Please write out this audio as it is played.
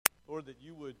Lord, that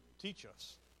you would teach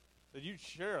us, that you'd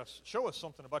show us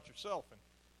something about yourself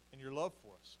and your love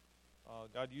for us.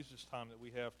 God, use this time that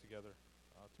we have together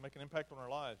to make an impact on our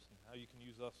lives and how you can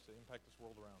use us to impact this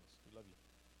world around us. We love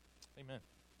you. Amen.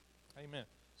 Amen.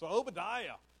 So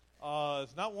Obadiah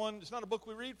is not a book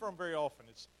we read from very often.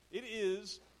 It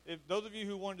is. If those of you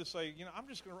who wanted to say, I'm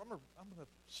going to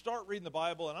start reading the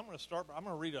Bible, and I'm going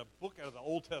to read a book out of the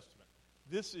Old Testament.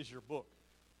 This is your book,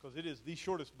 because it is the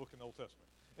shortest book in the Old Testament.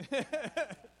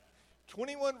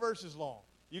 21 verses long.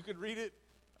 You could read it.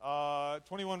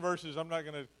 21 verses. I'm not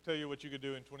going to tell you what you could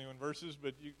do in 21 verses,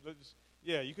 but you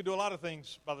could do a lot of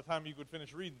things by the time you could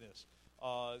finish reading this.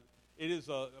 It is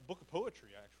a book of poetry,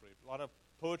 actually. A lot of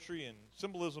poetry and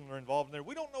symbolism are involved in there.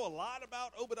 We don't know a lot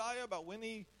about Obadiah, about when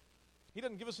he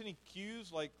doesn't give us any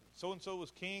cues, like so-and-so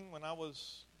was king when I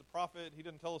was the prophet. He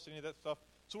doesn't tell us any of that stuff.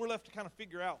 So we're left to kind of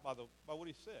figure out by what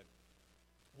he said,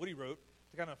 what he wrote,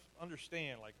 to kind of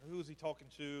understand, like, who is he talking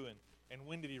to and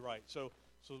when did he write. So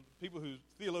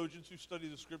theologians who study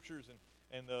the scriptures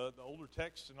and the older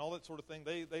texts and all that sort of thing,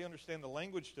 they understand the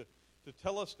language to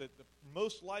tell us that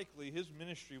most likely his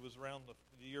ministry was around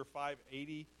the year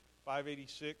 580,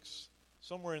 586,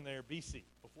 somewhere in there, BC,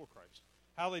 before Christ.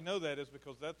 How they know that is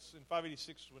because that's in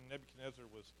 586 when Nebuchadnezzar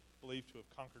was believed to have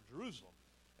conquered Jerusalem.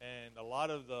 And a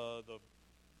lot of the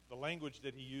language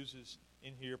that he uses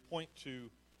in here point to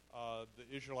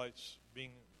the Israelites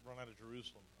being run out of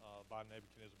Jerusalem by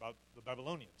Nebuchadnezzar, by the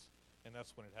Babylonians. And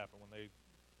that's when it happened, when they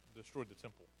destroyed the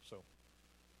temple. So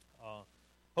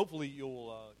hopefully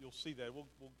you'll see that. We'll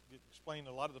explain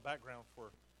a lot of the background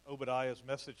for Obadiah's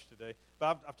message today.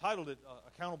 But I've titled it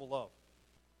Accountable Love,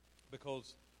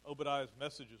 because Obadiah's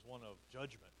message is one of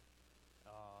judgment,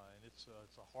 and it's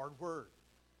a hard word.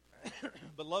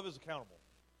 But love is accountable.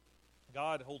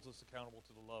 God holds us accountable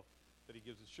to the love that he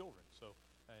gives his children.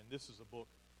 And this is a book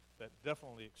that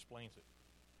definitely explains it.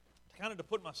 To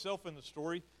put myself in the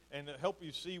story and to help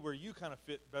you see where you kind of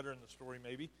fit better in the story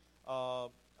maybe, I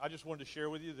just wanted to share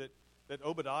with you that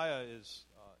Obadiah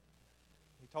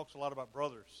he talks a lot about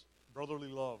brothers, brotherly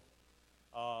love.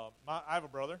 I have a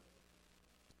brother,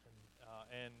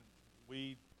 and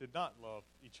we did not love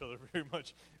each other very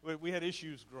much. We had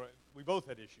issues growing. We both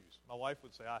had issues. My wife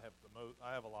would say I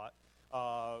have a lot.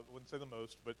 Wouldn't say the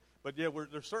most, but yeah,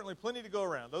 there's certainly plenty to go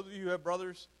around. Those of you who have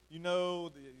brothers,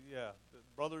 the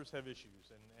brothers have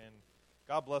issues, and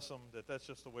God bless them that's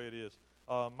just the way it is.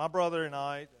 My brother and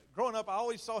I, growing up, I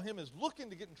always saw him as looking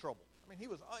to get in trouble. I mean,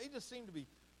 he just seemed to be.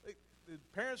 The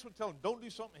parents would tell him, "Don't do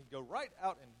something." He'd go right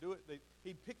out and do it.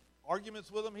 He'd pick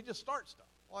arguments with them. He'd just start stuff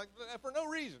like for no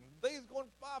reason. The day's going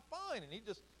by fine, and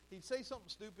he'd say something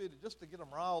stupid just to get them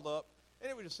riled up. And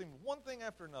it would just seem one thing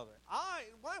after another.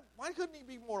 Why couldn't he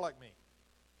be more like me?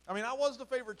 I mean, I was the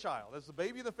favorite child. As the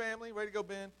baby of the family, way to go,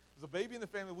 Ben. As the baby in the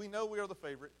family, we know we are the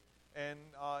favorite. And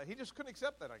he just couldn't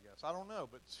accept that, I guess. I don't know.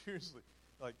 But seriously,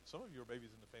 like some of you are babies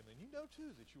in the family, and you know,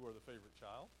 too, that you are the favorite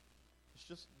child. It's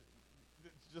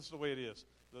just the way it is.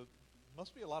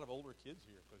 Must be a lot of older kids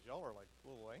here because y'all are like a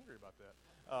little angry about that.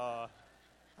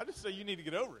 I just say you need to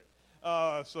get over it.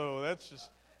 So that's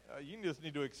just, you just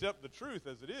need to accept the truth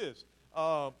as it is.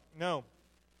 No.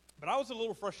 But I was a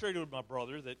little frustrated with my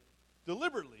brother that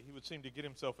deliberately he would seem to get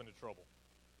himself into trouble.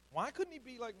 Why couldn't he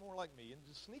be more like me and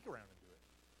just sneak around and do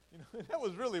it? That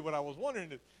was really what I was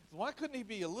wondering. Why couldn't he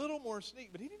be a little more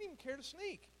sneak? But he didn't even care to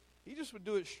sneak. He just would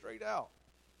do it straight out.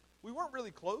 We weren't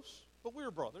really close, but we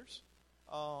were brothers.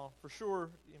 For sure,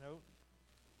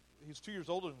 he's 2 years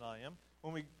older than I am.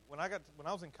 When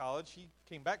I was in college, he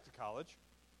came back to college,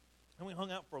 and we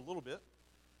hung out for a little bit.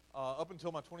 Up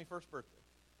until my 21st birthday.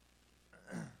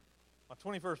 My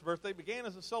 21st birthday began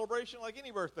as a celebration like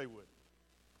any birthday would.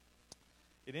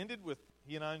 It ended with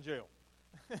he and I in jail.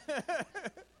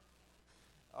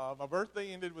 My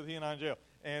birthday ended with he and I in jail.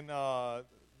 And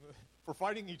for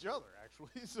fighting each other,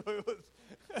 actually. So it was,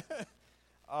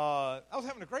 I was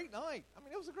having a great night. I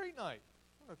mean, it was a great night.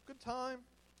 A good time.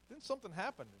 Then something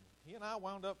happened, and he and I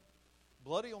wound up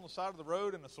bloody on the side of the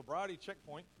road in a sobriety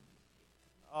checkpoint.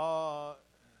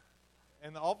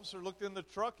 And the officer looked in the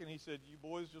truck, and he said, "You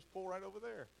boys just pull right over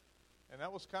there." And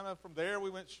that was kind of, from there,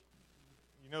 we went,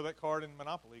 that card in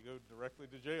Monopoly, go directly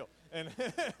to jail. And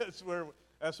that's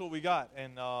what we got.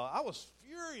 And I was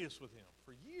furious with him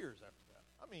for years after that.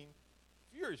 I mean,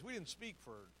 furious. We didn't speak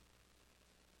for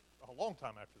a long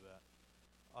time after that.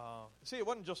 See, it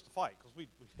wasn't just a fight, because we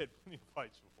had plenty of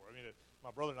fights before. I mean,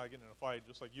 my brother and I getting in a fight,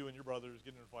 just like you and your brothers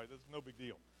getting in a fight, that's no big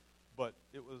deal. But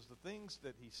it was the things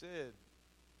that he said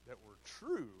that were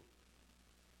true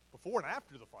before and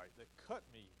after the fight that cut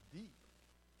me deep.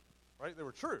 Right? They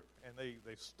were true, and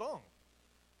they stung.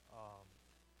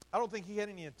 I don't think he had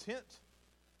any intent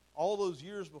all those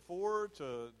years before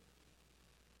to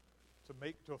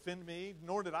offend me,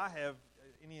 nor did I have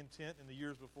any intent in the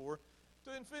years before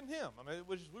to offend him. I mean,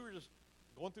 we were just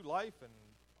going through life and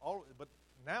all. But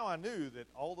now I knew that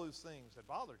all those things had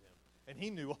bothered him, and he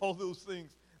knew all those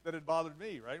things that had bothered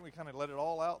me. Right? And we kind of let it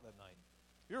all out that night.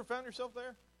 You ever found yourself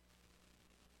there?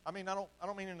 I mean, I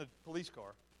don't mean in a police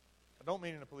car. I don't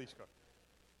mean in a police car.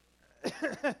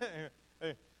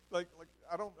 like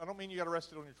I don't mean you got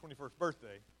arrested on your 21st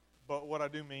birthday, but what I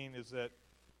do mean is that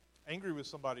angry with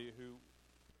somebody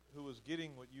who was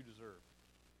getting what you deserved,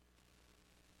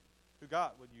 who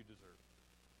got what you deserved,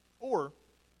 or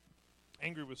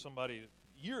angry with somebody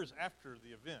years after the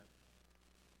event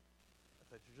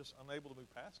that you're just unable to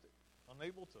move past it,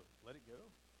 unable to let it go,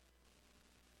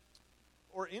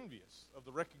 or envious of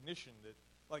the recognition that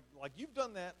like you've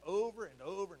done that over and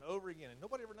over and over again, and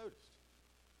nobody ever noticed.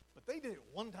 But they did it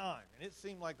one time, and it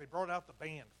seemed like they brought out the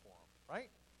band for them, right?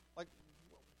 Like,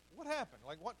 what happened?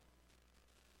 Like, what?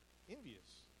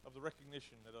 Envious of the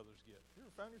recognition that others get. You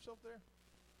ever found yourself there?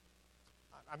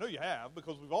 I know you have,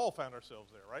 because we've all found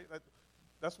ourselves there, right?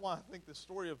 That's why I think this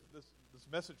story of this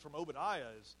message from Obadiah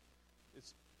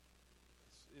it's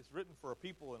written for a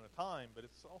people in a time, but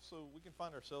it's also, we can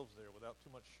find ourselves there without too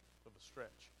much of a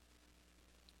stretch.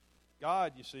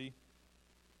 God, you see,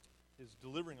 is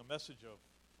delivering a message of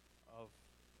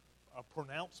a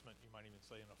pronouncement, you might even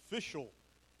say, an official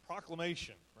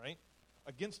proclamation, right,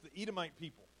 against the Edomite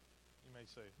people. You may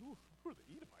say, who are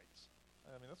the Edomites?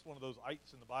 I mean, that's one of those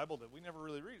ites in the Bible that we never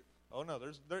really read. Oh, no,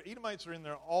 Edomites are in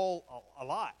there a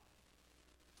lot.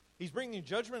 He's bringing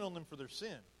judgment on them for their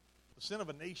sin, the sin of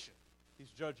a nation. He's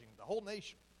judging the whole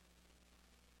nation.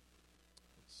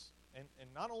 And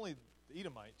not only the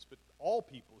Edomites, but all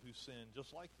people who sin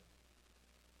just like them.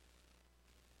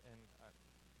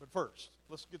 But first,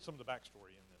 let's get some of the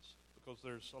backstory in this, because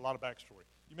there's a lot of backstory.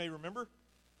 You may remember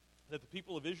that the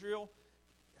people of Israel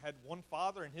had one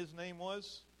father, and his name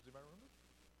was, does anybody remember?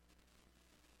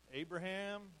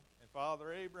 Abraham, and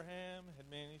Father Abraham had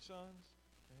many sons.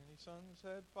 Many sons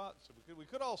had fathers. So we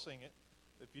could all sing it.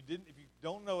 If you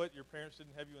don't know it, your parents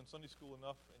didn't have you in Sunday school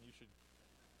enough, and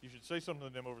you should say something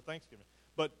to them over Thanksgiving.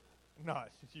 But no,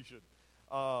 you should.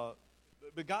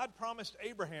 But God promised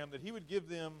Abraham that He would give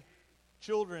them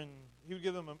children. He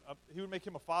would make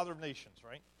him a father of nations,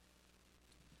 right?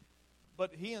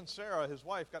 But he and Sarah, his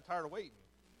wife, got tired of waiting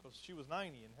because she was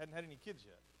 90 and hadn't had any kids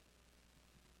yet.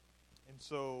 And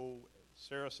so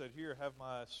Sarah said, "Here, have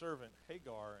my servant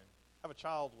Hagar and have a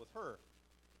child with her."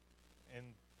 And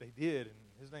they did, and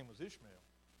his name was Ishmael.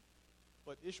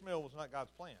 But Ishmael was not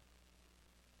God's plan.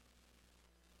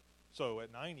 So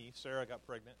at 90, Sarah got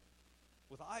pregnant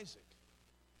with Isaac.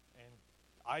 And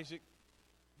Isaac,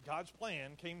 God's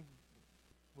plan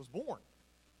was born.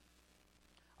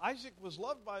 Isaac was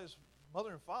loved by his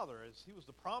mother and father as he was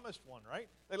the promised one, right?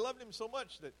 They loved him so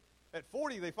much that at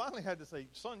 40 they finally had to say,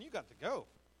 "Son, you got to go.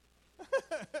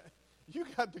 You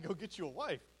got to go get you a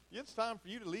wife. It's time for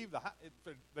you to leave the house."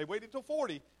 They waited till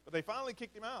 40, but they finally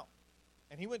kicked him out.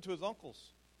 And he went to his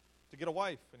uncle's to get a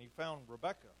wife, and he found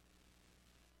Rebekah.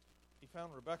 He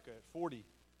found Rebekah at 40.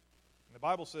 And the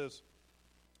Bible says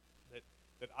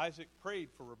that Isaac prayed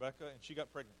for Rebekah, and she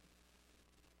got pregnant.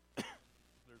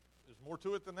 There's more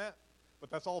to it than that,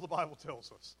 but that's all the Bible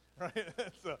tells us, right?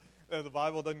 So, the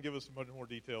Bible doesn't give us much more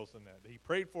details than that. He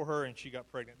prayed for her, and she got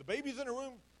pregnant. The baby's in her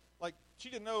womb. Like, she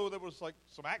didn't know there was like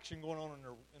some action going on in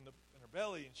her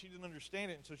belly, and she didn't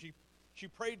understand it. And so she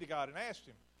prayed to God and asked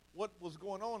Him what was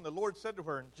going on. The Lord said to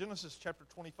her in Genesis chapter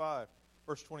 25,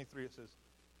 verse 23, it says,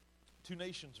 "Two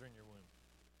nations are in your womb,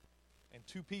 and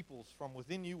two peoples from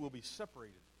within you will be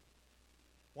separated.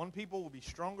 One people will be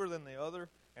stronger than the other,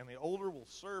 and the older will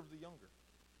serve the younger."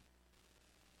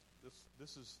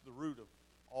 This is the root of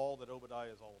all that Obadiah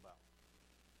is all about.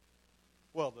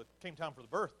 Well, it came time for the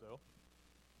birth, though.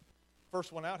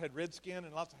 First one out had red skin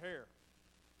and lots of hair.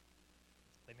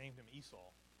 They named him Esau.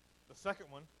 The second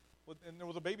one, and there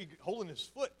was a baby holding his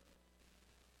foot.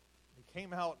 He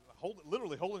came out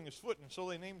literally holding his foot, and so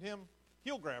they named him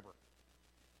Heel Grabber.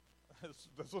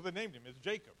 That's what they named him, is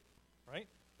Jacob, right?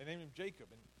 They named him Jacob.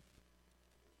 And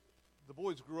the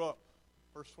boys grew up.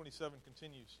 Verse 27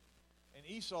 continues. And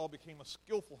Esau became a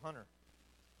skillful hunter.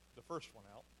 The first one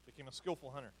out became a skillful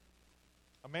hunter,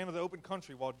 a man of the open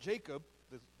country, while Jacob,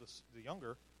 the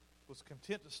younger, was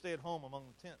content to stay at home among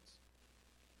the tents.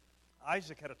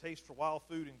 Isaac had a taste for wild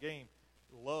food and game,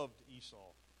 loved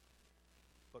Esau.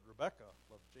 But Rebekah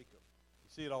loved Jacob. You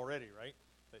see it already, right?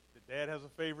 That dad has a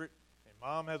favorite, and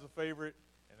mom has a favorite,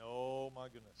 and oh my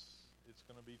goodness, it's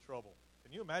going to be trouble.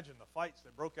 Can you imagine the fights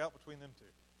that broke out between them two?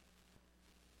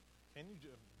 Can you,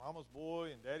 mama's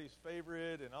boy and daddy's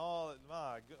favorite and all,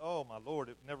 oh my Lord,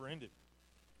 it never ended.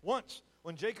 Once,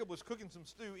 when Jacob was cooking some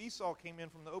stew, Esau came in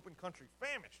from the open country,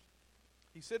 famished.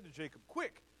 He said to Jacob,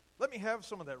 "Quick, let me have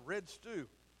some of that red stew.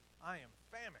 I am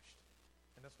famished."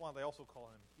 And that's why they also call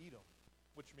him Edom,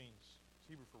 which means, it's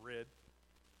Hebrew for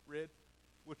red,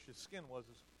 which his skin was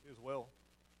as well.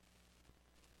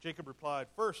 Jacob replied,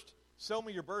 "First, sell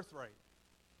me your birthright."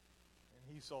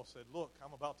 And Esau said, "Look,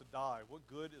 I'm about to die. What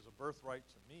good is a birthright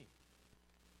to me?"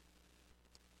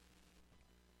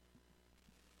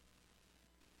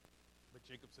 But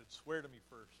Jacob said, "Swear to me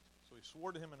first." So he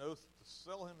swore to him an oath to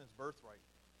sell him his birthright.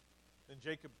 Then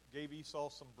Jacob gave Esau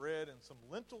some bread and some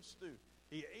lentil stew.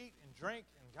 He ate and drank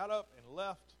and got up and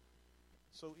left.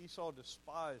 So Esau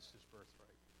despised his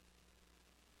birthright.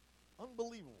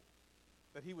 Unbelievable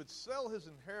that he would sell his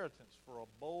inheritance for a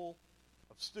bowl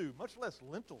of stew, much less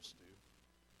lentil stew.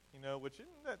 Which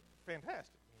isn't that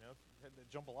fantastic? If you had that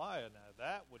jambalaya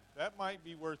now, that might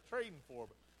be worth trading for,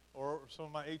 or some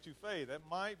of my etouffee, that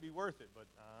might be worth it, but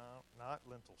not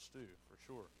lentil stew for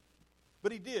sure.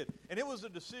 But he did, and it was a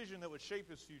decision that would shape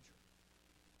his future.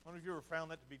 I don't know if you ever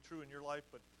found that to be true in your life,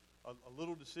 but a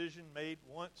little decision made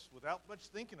once without much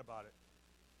thinking about it,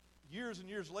 years and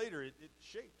years later, it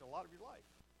shaped a lot of your life.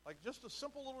 Like just a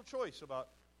simple little choice about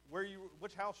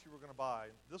which house you were going to buy,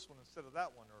 this one instead of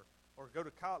that one, or go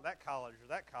to that college, or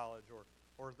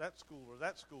that school, or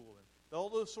that school, and all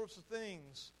those sorts of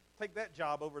things. Take that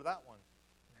job over that one,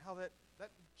 and how that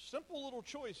simple little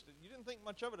choice that you didn't think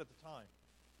much of it at the time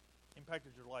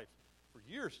impacted your life for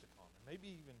years to come, and maybe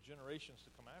even generations to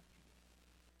come after you.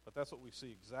 But that's what we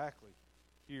see exactly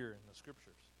here in the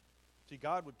Scriptures. See,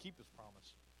 God would keep his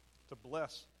promise to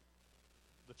bless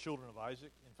the children of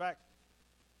Isaac. In fact,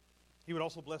 he would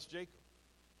also bless Jacob.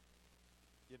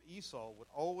 Yet Esau would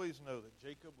always know that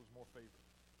Jacob was more favored.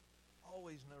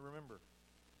 Always remember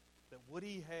that what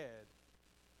he had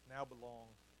now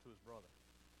belonged to his brother.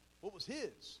 What was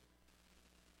his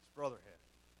brother had.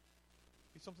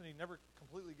 It's something he'd never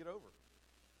completely get over.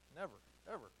 Never,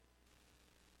 ever.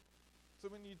 So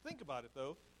when you think about it,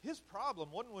 though, his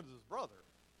problem wasn't with his brother.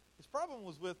 His problem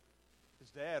was with his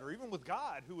dad, or even with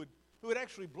God, who would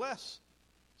actually bless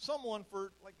someone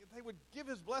for, like, they would give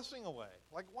his blessing away.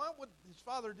 Like, why would his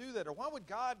father do that? Or why would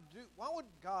God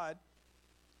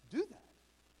do that?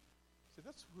 See,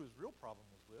 that's who his real problem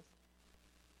was with.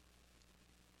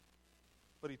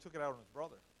 But he took it out on his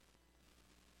brother.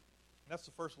 And that's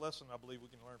the first lesson I believe we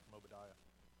can learn from Obadiah,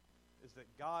 is that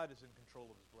God is in control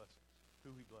of his blessings,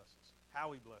 who he blesses,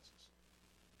 how he blesses.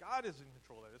 God is in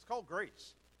control of that. It's called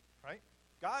grace, right?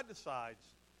 God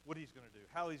decides what he's going to do,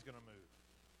 how he's going to move.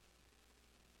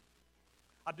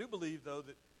 I do believe, though,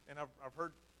 that, and I've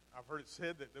heard it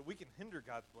said that we can hinder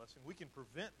God's blessing. We can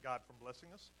prevent God from blessing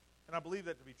us. And I believe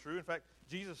that to be true. In fact,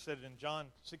 Jesus said it in John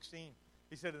 16.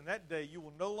 He said, "In that day you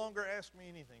will no longer ask me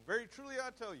anything. Very truly I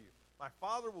tell you, my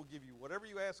Father will give you whatever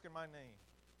you ask in my name.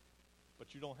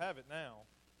 But you don't have it now.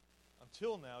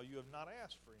 Until now you have not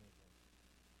asked for anything."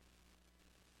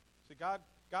 See, God,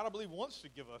 I believe, wants to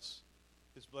give us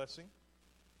his blessing.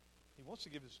 He wants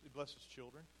to bless his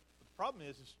children. But the problem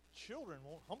is his children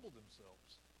won't humble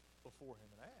themselves before him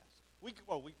and ask.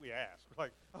 We ask. We're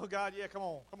like, "Oh, God, yeah, come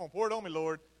on, pour it on me,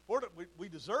 Lord. We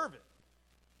deserve it."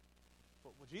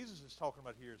 But what Jesus is talking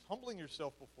about here is humbling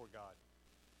yourself before God,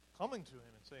 coming to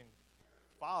him and saying,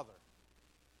 "Father,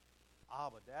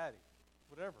 Abba, Daddy,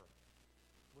 whatever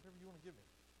you want to give me."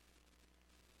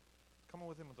 Coming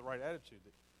with him with the right attitude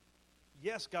that,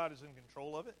 yes, God is in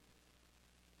control of it,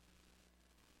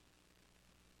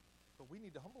 but we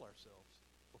need to humble ourselves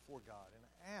before God and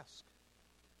ask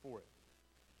for it.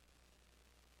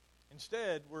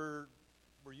 Instead, we're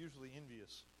usually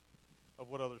envious of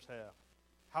what others have,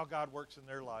 how God works in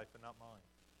their life and not mine,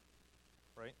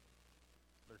 right?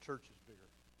 Their church is bigger.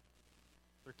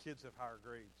 Their kids have higher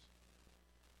grades.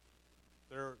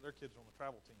 Their kids are on the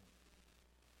travel team.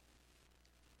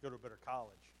 Go to a better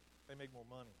college. They make more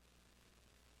money.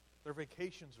 Their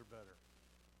vacations are better.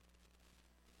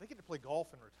 They get to play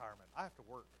golf in retirement. I have to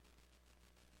work.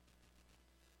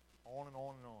 On and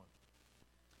on and on.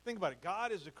 Think about it.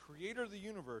 God is the creator of the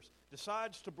universe,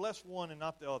 decides to bless one and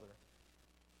not the other.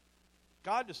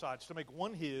 God decides to make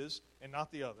one his and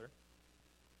not the other.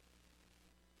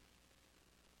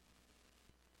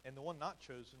 And the one not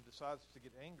chosen decides to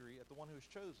get angry at the one who is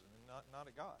chosen and not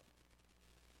at God.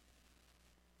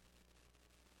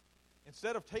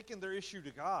 Instead of taking their issue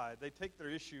to God, they take their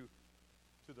issue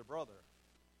to their brother,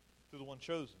 to the one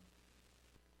chosen.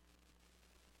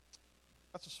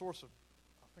 That's a source of,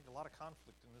 I think, a lot of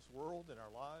conflict in this world, in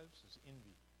our lives, is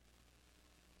envy.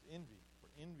 It's envy.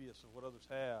 We're envious of what others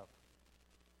have.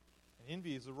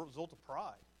 envy is a result of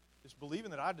pride. It's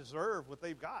believing that I deserve what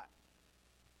they've got.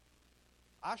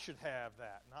 I should have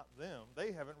that, not them.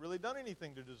 They haven't really done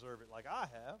anything to deserve it like I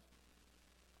have.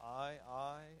 I,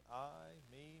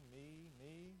 me.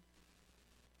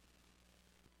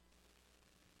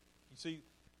 You see,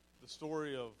 the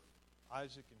story of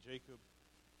Isaac and Jacob,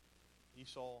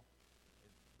 Esau,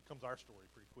 it becomes our story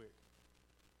pretty quick.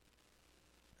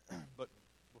 But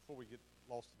before we get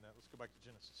lost in that, let's go back to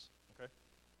Genesis, okay?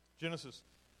 Genesis,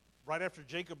 right after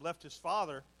Jacob left his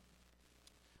father,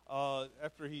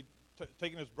 after he'd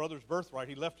taken his brother's birthright,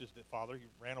 he left his father. He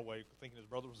ran away thinking his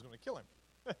brother was going to kill him.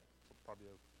 Probably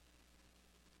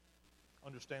a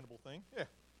understandable thing. Yeah,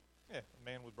 a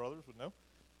man with brothers would know.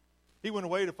 He went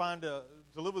away to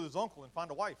live with his uncle and find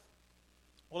a wife.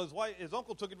 Well, his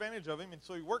uncle took advantage of him, and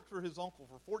so he worked for his uncle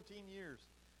for 14 years.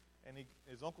 And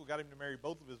his uncle got him to marry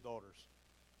both of his daughters.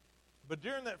 But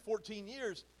during that 14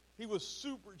 years,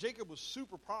 Jacob was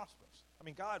super prosperous. I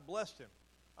mean, God blessed him.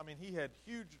 I mean, he had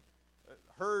huge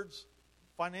herds,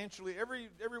 financially,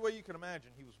 every way you can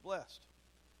imagine, he was blessed.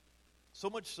 So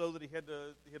much so that he had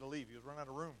to leave. He was running out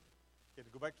of room. He had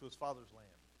to go back to his father's land.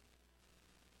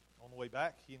 On the way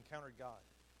back, he encountered God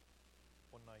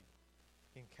one night.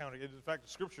 In fact, the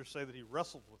scriptures say that he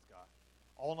wrestled with God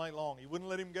all night long. He wouldn't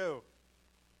let him go.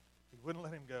 He wouldn't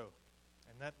let him go.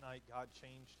 And that night, God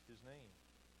changed his name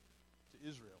to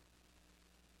Israel.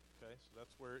 Okay, so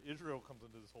that's where Israel comes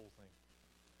into this whole thing.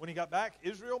 When he got back,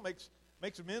 Israel makes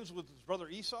amends with his brother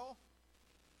Esau,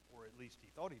 or at least he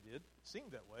thought he did. It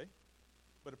seemed that way,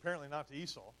 but apparently not to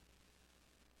Esau.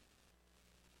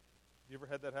 You ever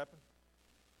had that happen?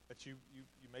 That you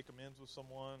make amends with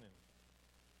someone and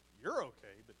you're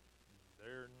okay, but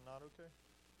they're not okay?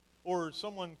 Or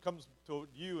someone comes to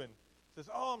you and says,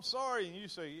 "Oh, I'm sorry," and you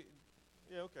say,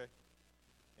 "Yeah, okay,"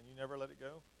 and you never let it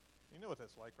go. You know what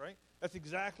that's like, right? That's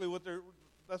exactly what's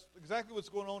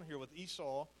going on here with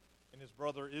Esau and his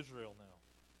brother Israel now.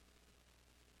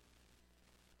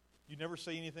 You never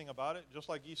say anything about it, just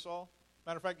like Esau.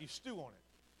 Matter of fact, you stew on it.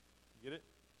 You get it?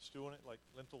 Stew on it, like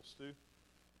lentil stew.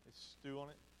 They stew on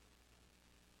it.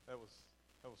 It was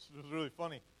really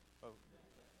funny. You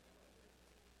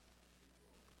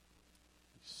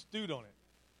stewed on it.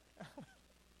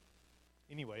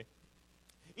 Anyway,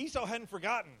 Esau hadn't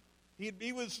forgotten. He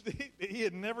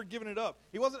had never given it up.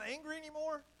 He wasn't angry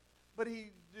anymore, but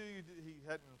he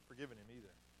hadn't forgiven him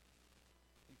either.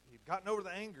 He'd gotten over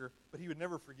the anger, but he would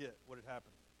never forget what had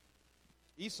happened.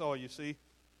 Esau, you see,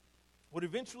 would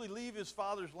eventually leave his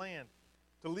father's land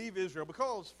to leave Israel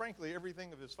because, frankly,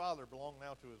 everything of his father belonged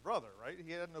now to his brother, right?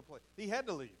 He had no place. He had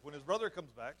to leave. When his brother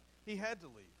comes back, he had to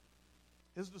leave.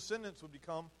 His descendants would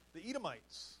become the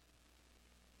Edomites,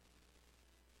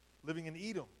 living in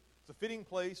Edom. It's a fitting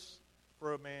place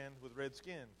for a man with red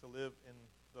skin to live in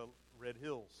the red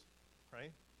hills,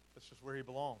 right? That's just where he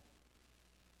belonged.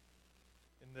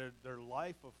 And their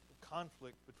life of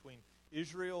conflict between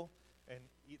Israel and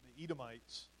the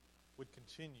Edomites would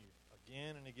continue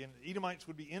again and again. The Edomites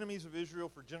would be enemies of Israel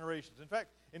for generations. In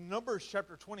fact, in Numbers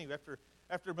chapter 20,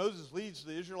 after Moses leads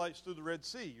the Israelites through the Red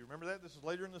Sea, you remember that? This is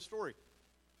later in the story.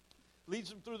 Leads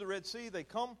them through the Red Sea. They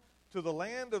come to the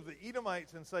land of the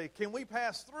Edomites and say, "Can we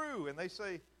pass through?" And they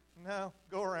say, "No,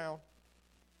 go around."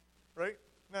 Right?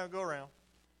 "No, go around."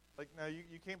 Like, "No,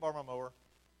 you can't borrow my mower."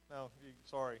 "No,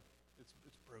 sorry,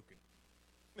 it's broken."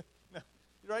 No,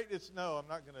 right? I'm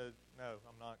not going to. No,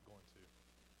 I'm not going to.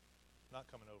 I'm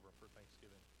not coming over for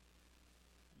Thanksgiving.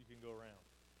 You can go around.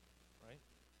 Right?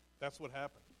 That's what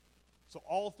happened. So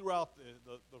all throughout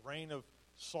the reign of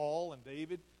Saul and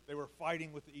David, they were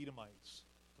fighting with the Edomites.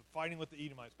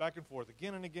 Back and forth.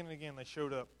 Again and again and again they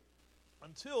showed up.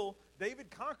 Until David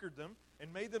conquered them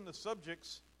and made them the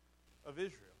subjects of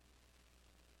Israel.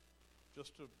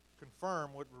 Just to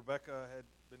confirm what Rebekah had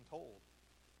been told.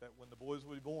 That when the boys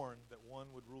would be born, that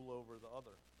one would rule over the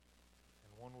other.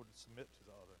 And one would submit to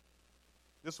the other.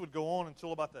 This would go on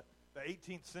until about the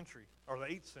 18th century, or the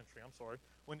 8th century,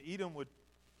 when Edom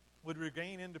would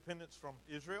regain independence from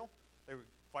Israel. They would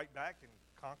fight back and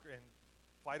conquer and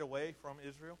fight away from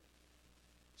Israel.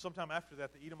 Sometime after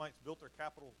that, the Edomites built their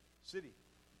capital city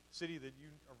that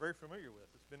you are very familiar with.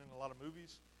 It's been in a lot of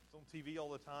movies. It's on TV all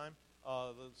the time.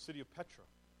 The city of Petra,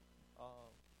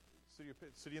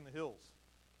 city in the hills,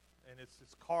 and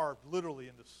it's carved literally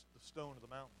into the stone of the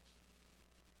mountains.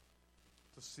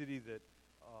 It's a city that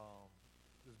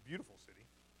is a beautiful city.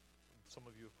 Some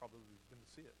of you have probably been to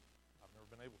see it. I've never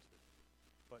been able to,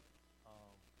 but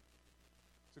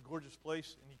it's a gorgeous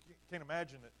place, and you can't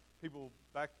imagine that people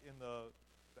back in the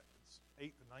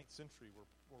 8th and 9th century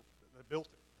they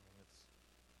built it. I mean, it's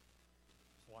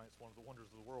why it's one of the wonders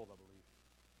of the world, I believe.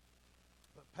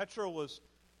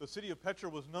 The city of Petra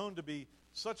was known to be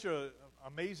such an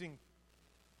amazing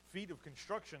feat of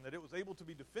construction that it was able to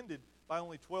be defended by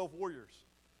only 12 warriors.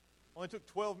 Only took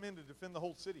 12 men to defend the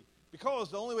whole city,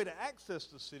 because the only way to access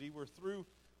the city were through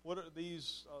what are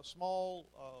these small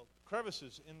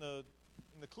crevices in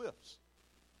the cliffs.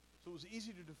 So it was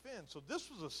easy to defend. So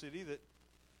this was a city that,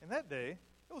 in that day,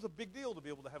 it was a big deal to be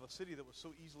able to have a city that was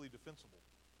so easily defensible,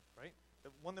 right?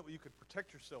 One that you could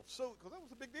protect yourself. Because that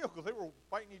was a big deal, because they were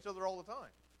fighting each other all the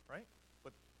time, right?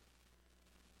 But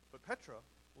Petra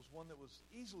was one that was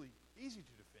easy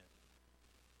to defend.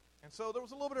 And so there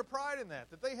was a little bit of pride in that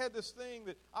they had this thing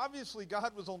that obviously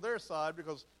God was on their side,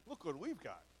 because look what we've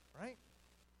got, right?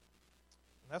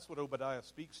 And that's what Obadiah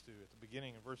speaks to at the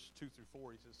beginning in verses 2 through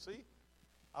 4. He says, see,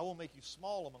 I will make you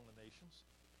small among the nations.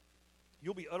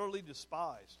 You'll be utterly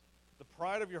despised. The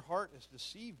pride of your heart has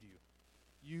deceived you.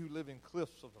 You who live in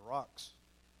cliffs of the rocks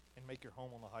and make your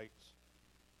home on the heights.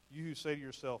 You who say to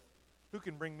yourself, who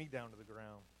can bring me down to the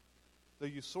ground? Though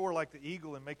you soar like the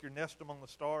eagle and make your nest among the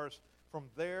stars, from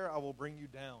there I will bring you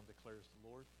down, declares the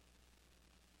Lord.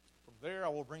 From there I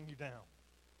will bring you down.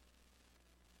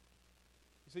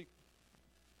 You see,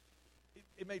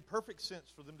 it made perfect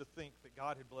sense for them to think that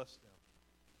God had blessed them,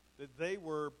 that they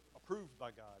were approved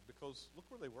by God, because look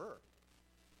where they were.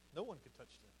 No one could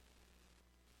touch them.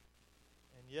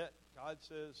 And yet, God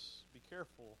says, be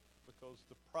careful, because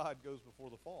the pride goes before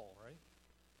the fall, right?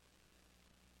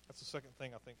 That's the second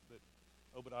thing I think that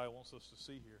Obadiah wants us to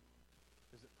see here,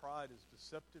 is that pride is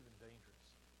deceptive and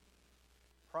dangerous.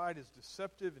 Pride is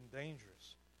deceptive and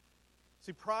dangerous.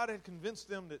 See, pride had convinced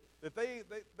them that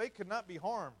they could not be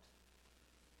harmed,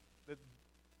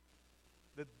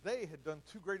 that they had done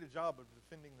too great a job of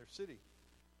defending their city,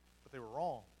 but they were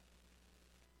wrong.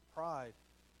 Pride,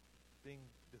 being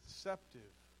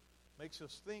deceptive, makes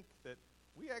us think that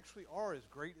we actually are as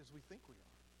great as we think we are.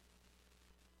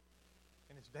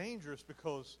 And it's dangerous,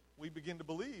 because we begin to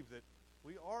believe that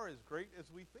we are as great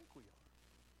as we think we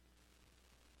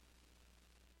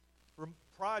are.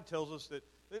 Pride tells us that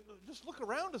just look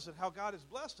around us at how God has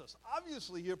blessed us.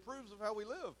 Obviously, He approves of how we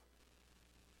live.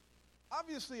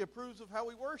 Obviously, He approves of how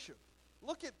we worship.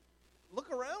 Look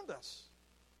around us.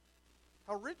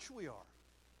 How rich we are.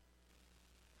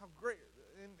 How great.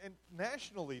 And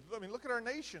nationally, I mean, look at our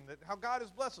nation, how God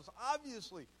has blessed us.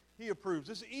 Obviously, He approves.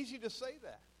 It's easy to say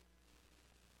that.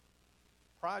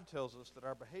 Pride tells us that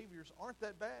our behaviors aren't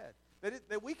that bad,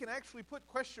 that we can actually put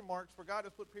question marks where God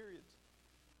has put periods.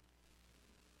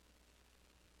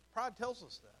 Pride tells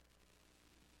us that.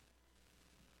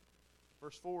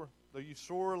 Verse 4, though you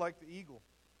soar like the eagle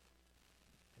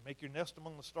and make your nest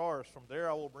among the stars, from there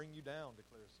I will bring you down,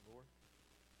 declares the Lord.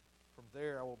 From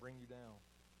there I will bring you down.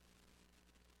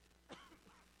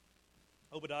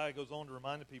 Obadiah goes on to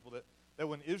remind the people that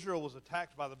when Israel was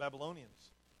attacked by the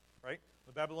Babylonians, right?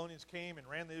 The Babylonians came and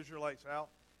ran the Israelites out.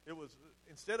 It was,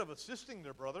 instead of assisting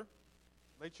their brother,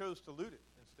 they chose to loot it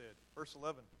instead. Verse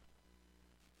 11.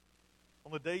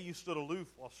 On the day you stood aloof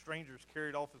while strangers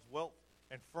carried off his wealth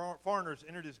and foreigners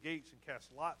entered his gates and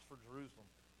cast lots for Jerusalem,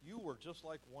 you were just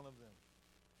like one of them.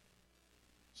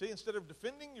 See, instead of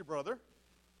defending your brother,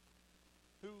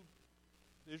 who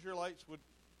the Israelites would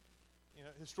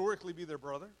historically be their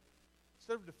brother,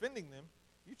 instead of defending them,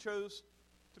 you chose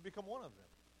to become one of them.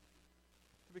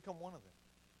 To become one of them.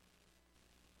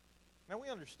 Now we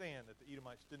understand that the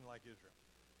Edomites didn't like Israel,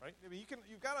 right? I mean,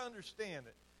 you've got to understand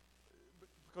that,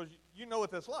 because you know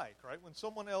what that's like, right? When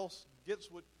someone else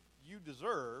gets what you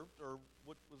deserved or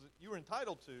what was it you were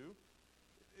entitled to,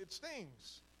 it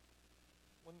stings.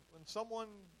 When someone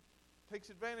takes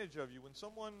advantage of you, when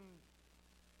someone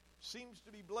seems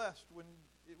to be blessed when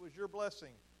it was your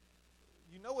blessing,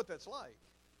 you know what that's like.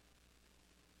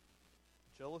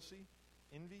 Jealousy,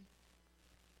 envy.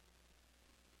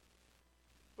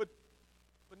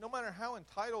 But no matter how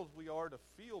entitled we are to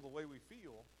feel the way we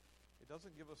feel, it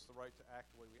doesn't give us the right to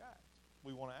act the way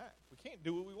we want to act. We can't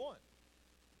do what we want.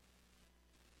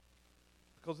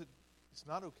 Because it's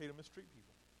not okay to mistreat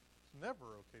people. It's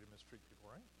never okay to mistreat people,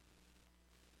 right?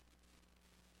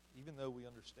 Even though we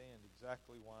understand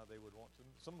exactly why they would want to.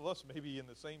 Some of us may be in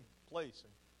the same place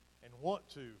and want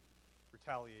to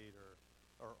retaliate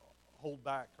or hold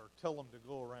back or tell them to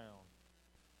go around.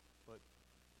 But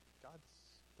God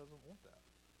doesn't want that.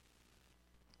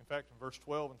 In fact, in verse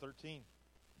 12 and 13,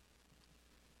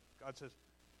 God says,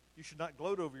 you should not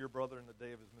gloat over your brother in the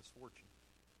day of his misfortune,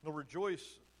 nor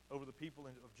rejoice over the people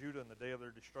of Judah in the day of their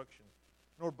destruction,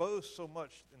 nor boast so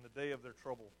much in the day of their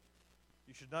trouble.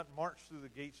 You should not march through the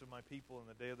gates of my people in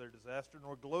the day of their disaster,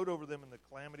 nor gloat over them in the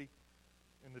calamity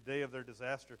in the day of their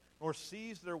disaster, nor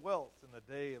seize their wealth in the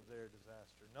day of their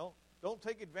disaster. No, Don't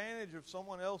take advantage of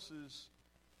someone else's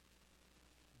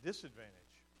disadvantage.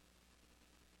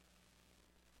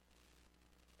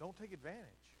 Don't take advantage.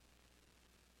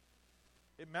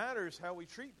 It matters how we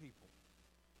treat people,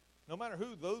 no matter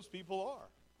who those people are.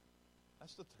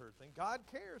 That's the third thing. God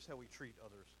cares how we treat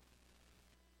others.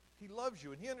 He loves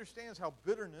you, and He understands how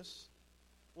bitterness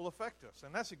will affect us.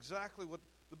 And that's exactly what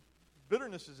the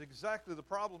bitterness is exactly the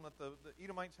problem that the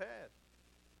Edomites had.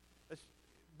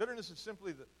 Bitterness is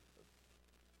simply the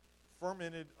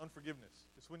fermented unforgiveness.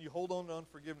 It's when you hold on to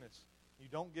unforgiveness. You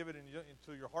don't give it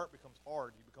until your heart becomes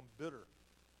hard. You become bitter.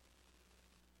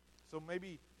 So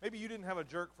maybe you didn't have a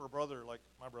jerk for a brother like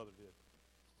my brother did.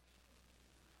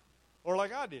 Or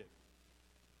like I did.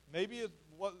 Maybe it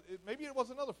was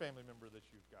another family member that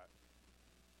you've got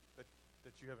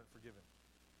that you haven't forgiven.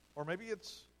 Or maybe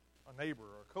it's a neighbor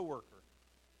or a coworker.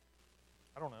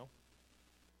 I don't know.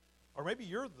 Or maybe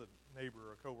you're the neighbor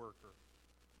or coworker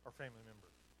or family member.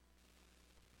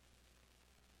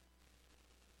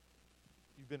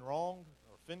 You've been wronged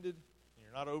or offended, and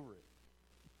you're not over it.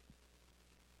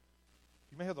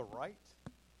 You may have the right,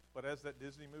 but as that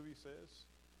Disney movie says,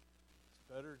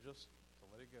 it's better just to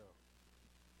let it go.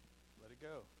 Let it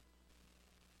go.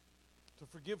 To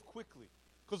forgive quickly.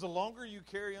 Because the longer you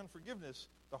carry unforgiveness,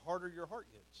 the harder your heart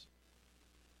gets.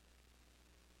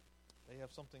 They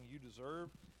have something you deserve.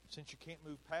 Since you can't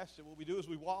move past it, what we do is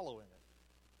we wallow in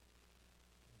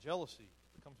it. Jealousy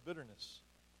becomes bitterness.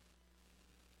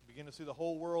 You begin to see the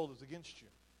whole world is against you.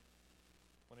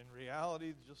 When in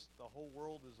reality, just the whole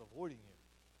world is avoiding you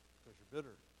because you're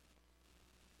bitter.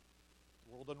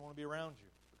 The world doesn't want to be around you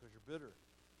because you're bitter.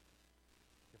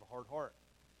 You have a hard heart.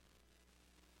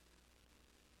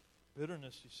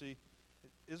 Bitterness, you see,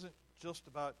 it isn't just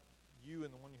about you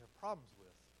and the one you have problems with.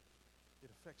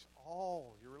 It affects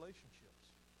all your relationships.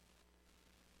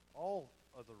 All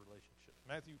other relationships.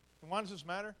 Matthew, and why does this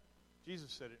matter?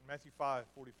 Jesus said it in Matthew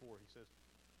 5:44. He says,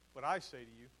 "But I say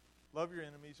to you, love your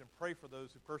enemies and pray for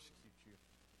those who persecute you."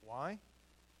 Why?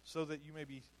 So that you may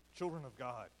be children of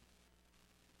God,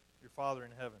 your Father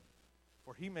in heaven.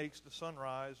 For He makes the sun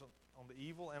rise on the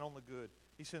evil and on the good.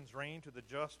 He sends rain to the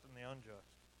just and the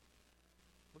unjust.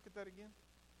 Look at that again.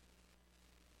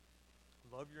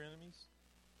 Love your enemies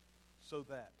so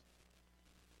that.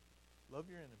 Love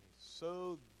your enemies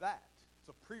so that. It's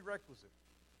a prerequisite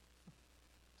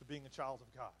to being a child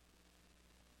of God.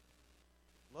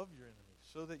 Love your enemies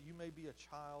so that you may be a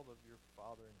child of your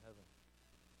Father in heaven.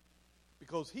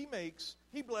 Because He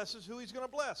blesses who He's going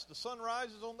to bless. The sun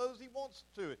rises on those He wants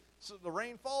to. So the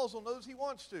rain falls on those He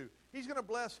wants to. He's going to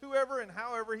bless whoever and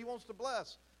however He wants to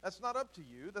bless. That's not up to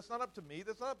you. That's not up to me.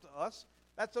 That's not up to us.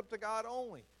 That's up to God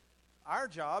only. Our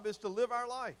job is to live our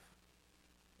life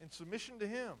in submission to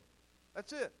Him.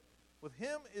 That's it. With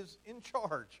Him is in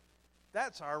charge.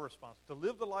 That's our response, to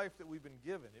live the life that we've been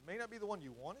given. It may not be the one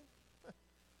you wanted,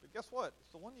 but guess what?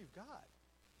 It's the one you've got.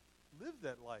 Live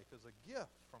that life as a gift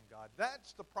from God.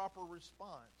 That's the proper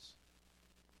response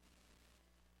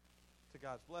to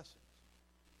God's blessings.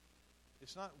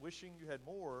 It's not wishing you had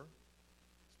more.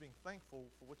 It's being thankful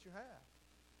for what you have.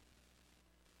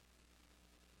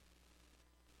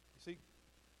 You see,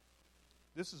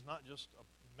 this is not just a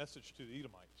message to the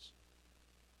Edomites.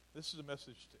 This is a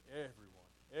message to everyone,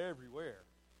 everywhere.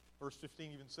 Verse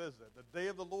 15 even says that. The day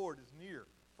of the Lord is near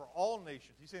for all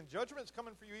nations. He's saying judgment's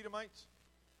coming for you, Edomites.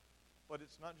 But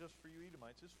it's not just for you,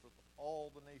 Edomites. It's for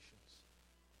all the nations.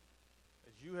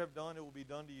 As you have done, it will be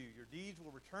done to you. Your deeds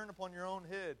will return upon your own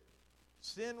head.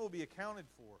 Sin will be accounted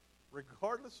for,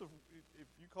 regardless of if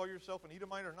you call yourself an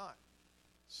Edomite or not.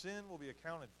 Sin will be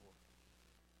accounted for.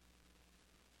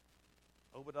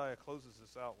 Obadiah closes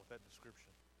this out with that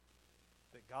description.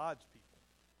 That God's people,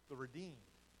 the redeemed,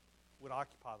 would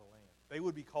occupy the land. They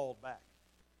would be called back.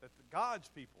 That God's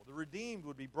people, the redeemed,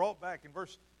 would be brought back. In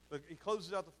verse, he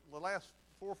closes out the last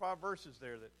 4 or 5 verses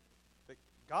there that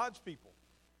God's people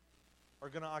are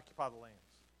going to occupy the lands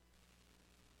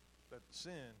that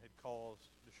sin had caused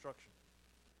destruction.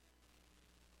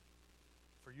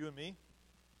 For you and me,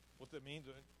 what that means,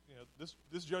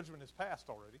 this judgment has passed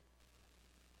already.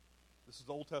 This is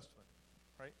the Old Testament,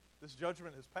 right? This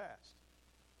judgment has passed.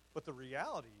 But the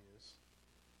reality is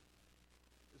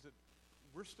that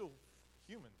we're still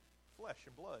human, flesh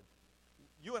and blood.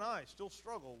 You and I still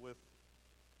struggle with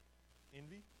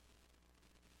envy,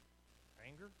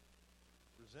 anger,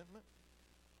 resentment,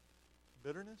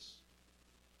 bitterness.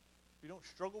 If you don't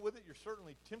struggle with it, you're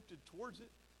certainly tempted towards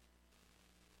it.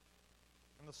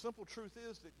 And the simple truth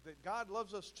is that God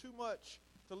loves us too much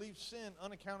to leave sin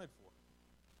unaccounted for.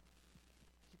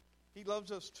 He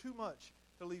loves us too much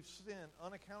to leave sin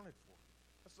unaccounted for.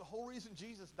 That's the whole reason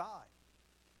Jesus died.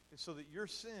 is so that your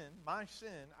sin, my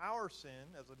sin, our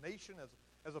sin as a nation,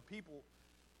 as a people,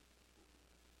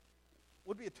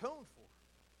 would be atoned for.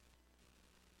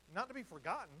 Not to be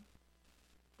forgotten,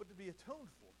 but to be atoned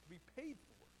for, to be paid for.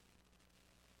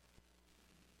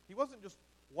 He wasn't just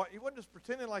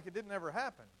pretending like it didn't ever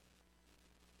happen.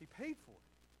 He paid for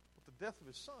it with the death of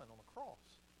his son on the cross.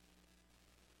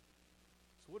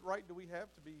 So what right do we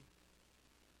have to be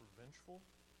revengeful?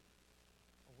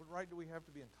 Or what right do we have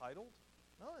to be entitled?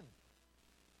 None.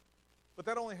 But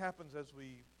that only happens as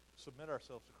we submit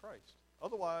ourselves to Christ.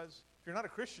 Otherwise, if you're not a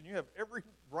Christian, you have every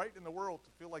right in the world to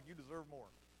feel like you deserve more.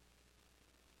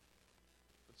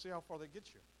 But see how far that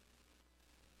gets you.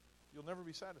 You'll never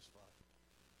be satisfied.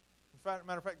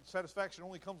 Matter of fact, satisfaction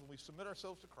only comes when we submit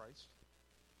ourselves to Christ.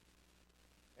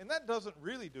 And that doesn't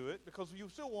really do it, because you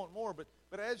still want more, but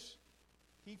as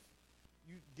you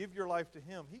give your life to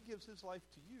Him, He gives His life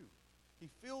to you. He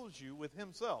fills you with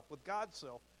Himself, with God's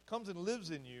self, comes and lives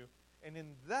in you, and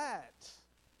in that,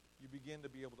 you begin to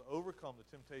be able to overcome the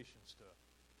temptations to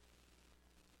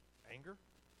anger,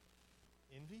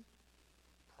 envy,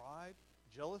 pride,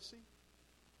 jealousy,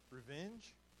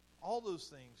 revenge, all those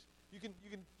things. You can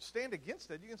stand against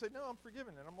that. You can say, no, I'm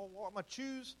forgiven, and I'm going to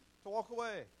choose to walk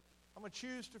away. I'm going to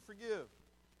choose to forgive.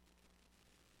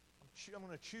 I'm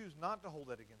going to choose not to hold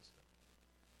that against them.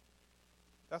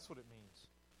 That's what it means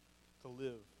to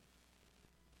live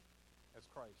as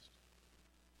Christ,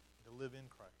 to live in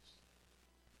Christ.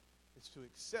 It's to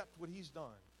accept what He's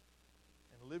done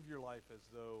and live your life as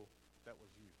though that was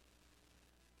you.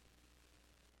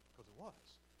 Because it was.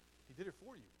 He did it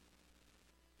for you.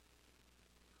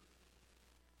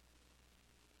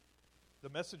 The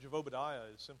message of Obadiah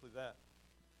is simply that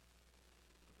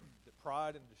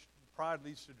pride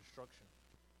leads to destruction,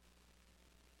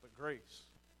 but grace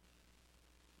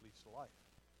leads to life.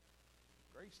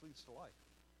 Grace leads to life,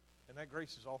 and that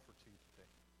grace is offered to you today.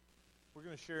 We're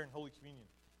going to share in Holy Communion,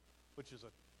 which is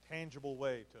a tangible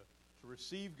way to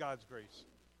receive God's grace.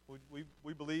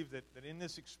 We believe that in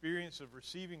this experience of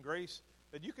receiving grace,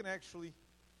 that you can actually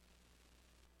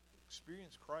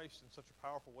experience Christ in such a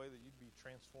powerful way that you'd be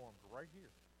transformed right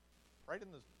here, right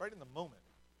in the moment,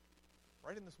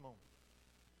 right in this moment.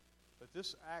 That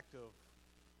this act of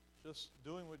just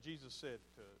doing what Jesus said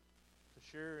to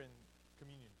share in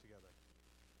communion together,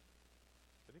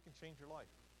 that it can change your life.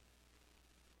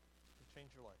 It can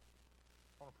change your life.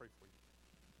 I want to pray for you.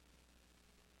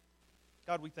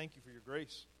 God, we thank you for your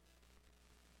grace.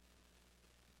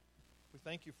 We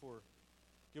thank you for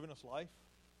giving us life,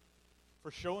 for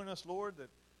showing us, Lord, that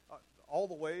all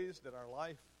the ways that our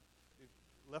life, if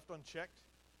left unchecked,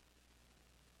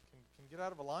 can get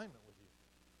out of alignment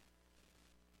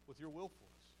with your will for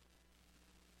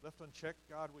us. Left unchecked,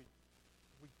 God, we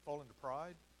fall into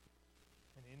pride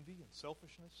and envy and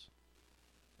selfishness,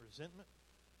 resentment,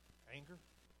 anger.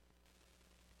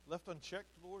 Left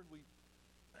unchecked, Lord,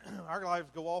 our lives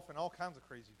go off in all kinds of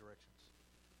crazy directions.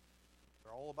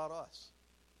 They're all about us.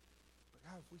 But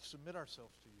God, if we submit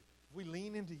ourselves to you, if we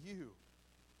lean into you,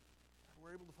 God,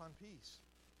 we're able to find peace.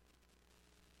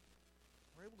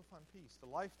 We're able to find peace. The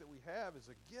life that we have is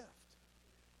a gift.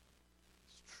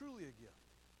 It's truly a gift,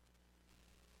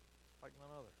 like none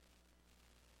other.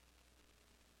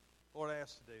 Lord, I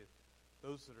ask today,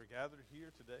 those that are gathered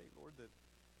here today, Lord, that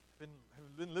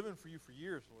have been living for you for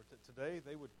years, Lord, that today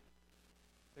they would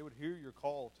hear your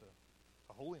call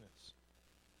to holiness.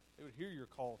 They would hear your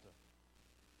call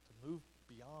to move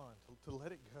beyond, to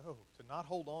let it go, to not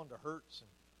hold on to hurts and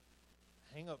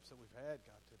hang-ups that we've had,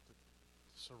 God, to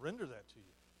surrender that to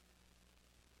you,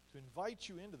 to invite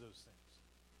you into those things.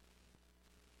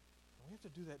 And we have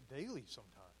to do that daily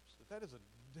sometimes. That is a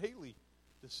daily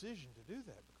decision to do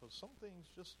that, because some things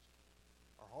just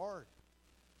are hard.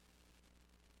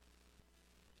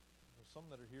 There's some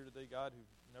that are here today, God,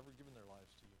 who've never given their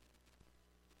lives to you.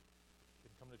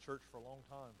 They've come to church for a long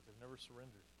time, but they've never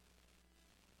surrendered.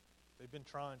 They've been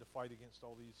trying to fight against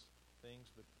all these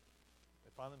things, but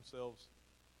they find themselves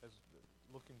as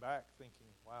looking back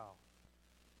thinking, wow,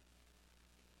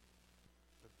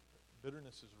 that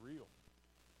bitterness is real.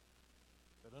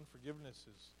 That unforgiveness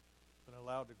has been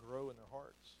allowed to grow in their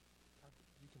hearts. God,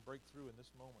 you can break through in this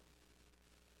moment.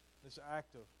 This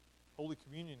act of Holy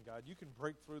Communion, God, you can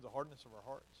break through the hardness of our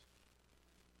hearts.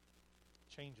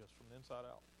 Change us from the inside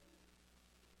out.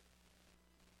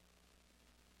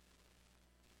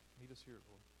 Meet us here,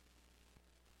 Lord.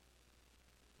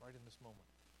 Right in this moment.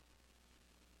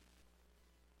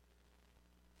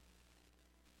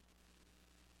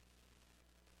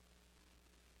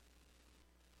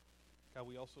 God,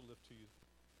 we also lift to you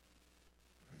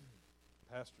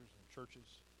pastors and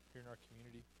churches here in our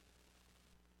community.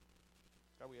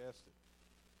 God, we ask that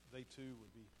they too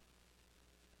would be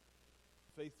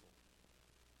faithful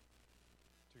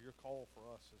to your call for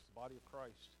us as the body of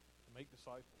Christ to make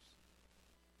disciples,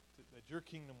 that your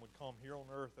kingdom would come here on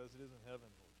earth as it is in heaven,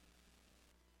 Lord.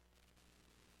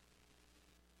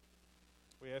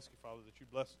 We ask you, Father, that you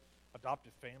bless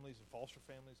adoptive families and foster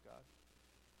families, God,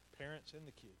 parents and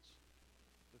the kids,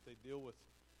 that they deal with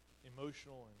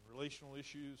emotional and relational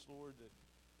issues, Lord, that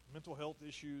mental health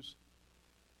issues,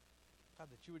 God,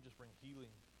 that you would just bring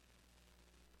healing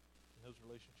in those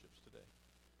relationships today.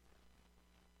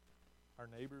 Our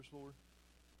neighbors, Lord,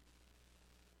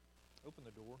 open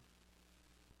the door.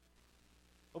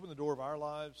 Open the door of our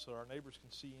lives so our neighbors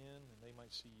can see in and they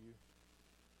might see you.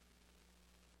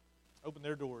 Open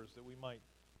their doors that we might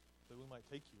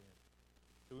take you in.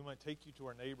 That we might take you to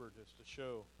our neighbor just to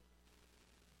show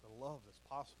the love that's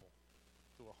possible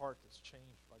through a heart that's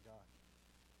changed by God.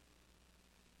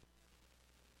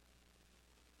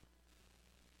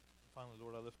 Finally,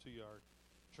 Lord, I lift to you our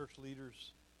church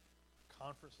leaders,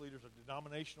 conference leaders, our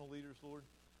denominational leaders, Lord.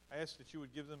 I ask that you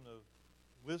would give them the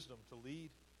wisdom to lead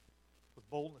with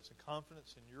boldness and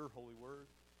confidence in your holy word.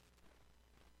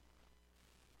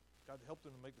 God, to help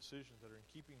them to make decisions that are in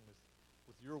keeping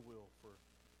with your will for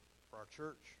our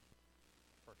church,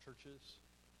 for our churches.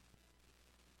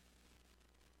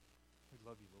 We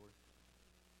love you, Lord.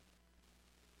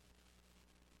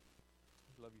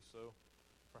 We love you so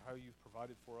for how you've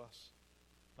provided for us,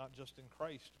 not just in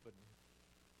Christ, but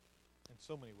in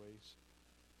so many ways.